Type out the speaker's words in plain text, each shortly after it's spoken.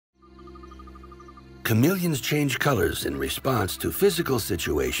Chameleons change colors in response to physical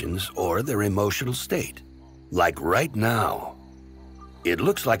situations or their emotional state. Like right now. It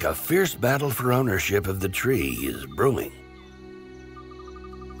looks like a fierce battle for ownership of the tree is brewing.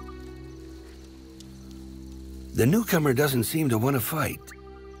 The newcomer doesn't seem to want to fight.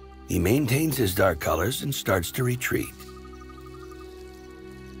 He maintains his dark colors and starts to retreat.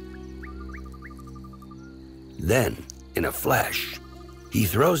 Then, in a flash, he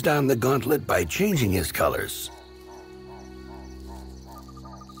throws down the gauntlet by changing his colors.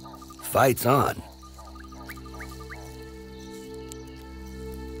 Fight's on.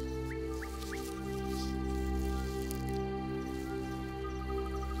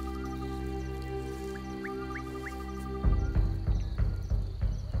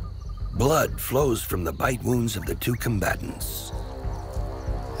 Blood flows from the bite wounds of the two combatants.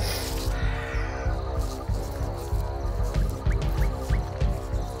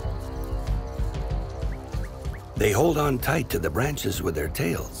 They hold on tight to the branches with their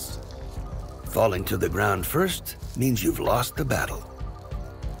tails. Falling to the ground first means you've lost the battle.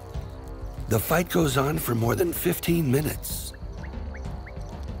 The fight goes on for more than 15 minutes.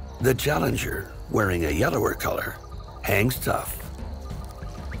 The challenger, wearing a yellower color, hangs tough.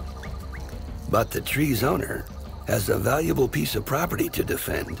 But the tree's owner has a valuable piece of property to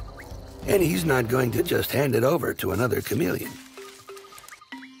defend, and he's not going to just hand it over to another chameleon.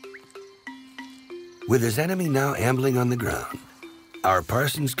 With his enemy now ambling on the ground, our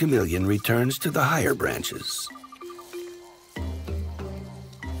Parsons chameleon returns to the higher branches.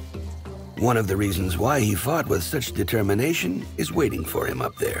 One of the reasons why he fought with such determination is waiting for him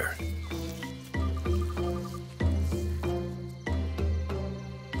up there.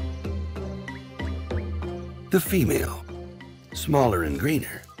 The female, smaller and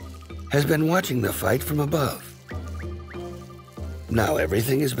greener, has been watching the fight from above. Now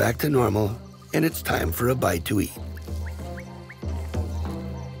everything is back to normal, and it's time for a bite to eat.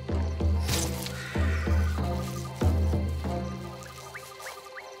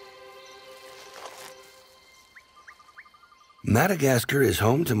 Madagascar is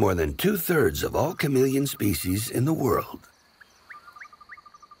home to more than 2/3 of all chameleon species in the world.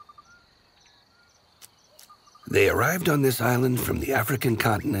 They arrived on this island from the African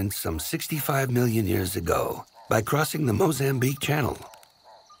continent some 65 million years ago by crossing the Mozambique Channel.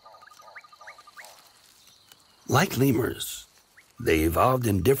 Like lemurs, they evolved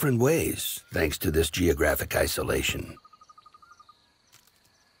in different ways thanks to this geographic isolation.